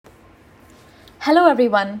Hello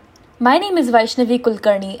everyone. My name is Vaishnavi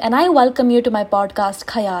Kulkarni and I welcome you to my podcast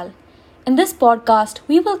Khayal. In this podcast,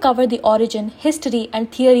 we will cover the origin, history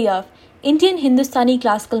and theory of Indian Hindustani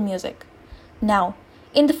classical music. Now,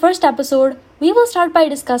 in the first episode, we will start by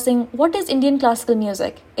discussing what is Indian classical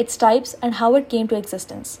music, its types and how it came to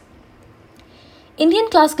existence. Indian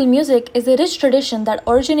classical music is a rich tradition that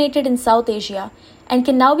originated in South Asia and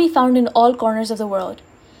can now be found in all corners of the world.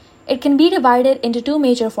 It can be divided into two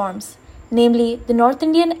major forms, namely the North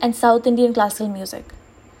Indian and South Indian classical music.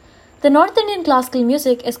 The North Indian classical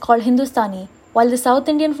music is called Hindustani, while the South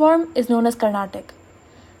Indian form is known as Carnatic.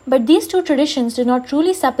 But these two traditions did not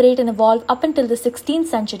truly separate and evolve up until the 16th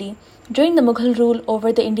century during the Mughal rule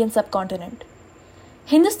over the Indian subcontinent.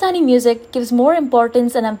 Hindustani music gives more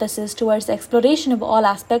importance and emphasis towards the exploration of all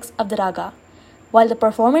aspects of the raga, while the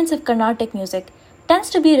performance of Carnatic music tends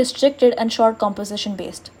to be restricted and short composition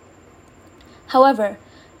based. However,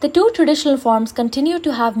 the two traditional forms continue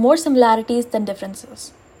to have more similarities than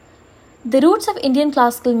differences. The roots of Indian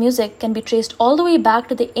classical music can be traced all the way back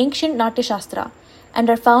to the ancient Natya Shastra and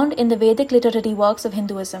are found in the Vedic literary works of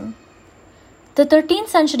Hinduism. The 13th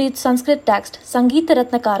century Sanskrit text Sangeeta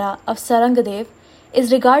Ratnakara of Sarangadev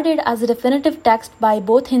is regarded as a definitive text by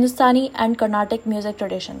both Hindustani and Carnatic music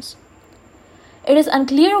traditions. It is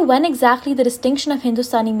unclear when exactly the distinction of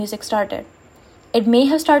Hindustani music started. It may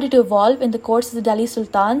have started to evolve in the courts of the Delhi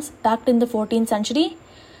Sultans back in the 14th century.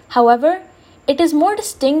 However, it is more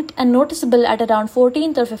distinct and noticeable at around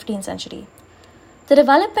 14th or 15th century. The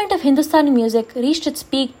development of Hindustani music reached its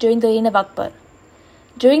peak during the reign of Akbar.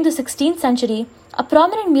 During the 16th century, a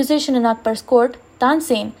prominent musician in Akbar's court,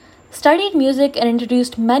 Tansen, studied music and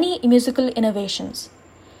introduced many musical innovations.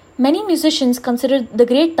 Many musicians consider the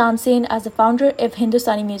great Tansen as the founder of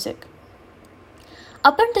Hindustani music.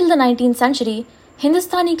 Up until the 19th century,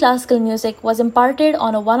 Hindustani classical music was imparted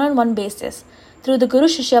on a one-on-one basis through the Guru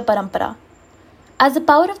Shishya Parampara. As the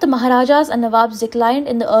power of the Maharajas and Nawabs declined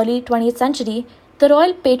in the early 20th century, the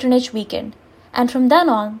royal patronage weakened, and from then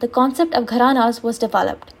on, the concept of gharanas was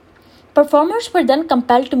developed. Performers were then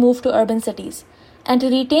compelled to move to urban cities, and to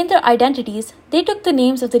retain their identities, they took the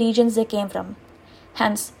names of the regions they came from.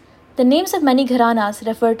 Hence, the names of many gharanas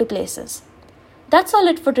refer to places. That's all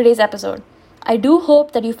it for today's episode. I do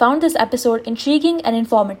hope that you found this episode intriguing and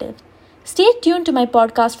informative. Stay tuned to my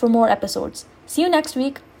podcast for more episodes. See you next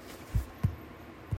week.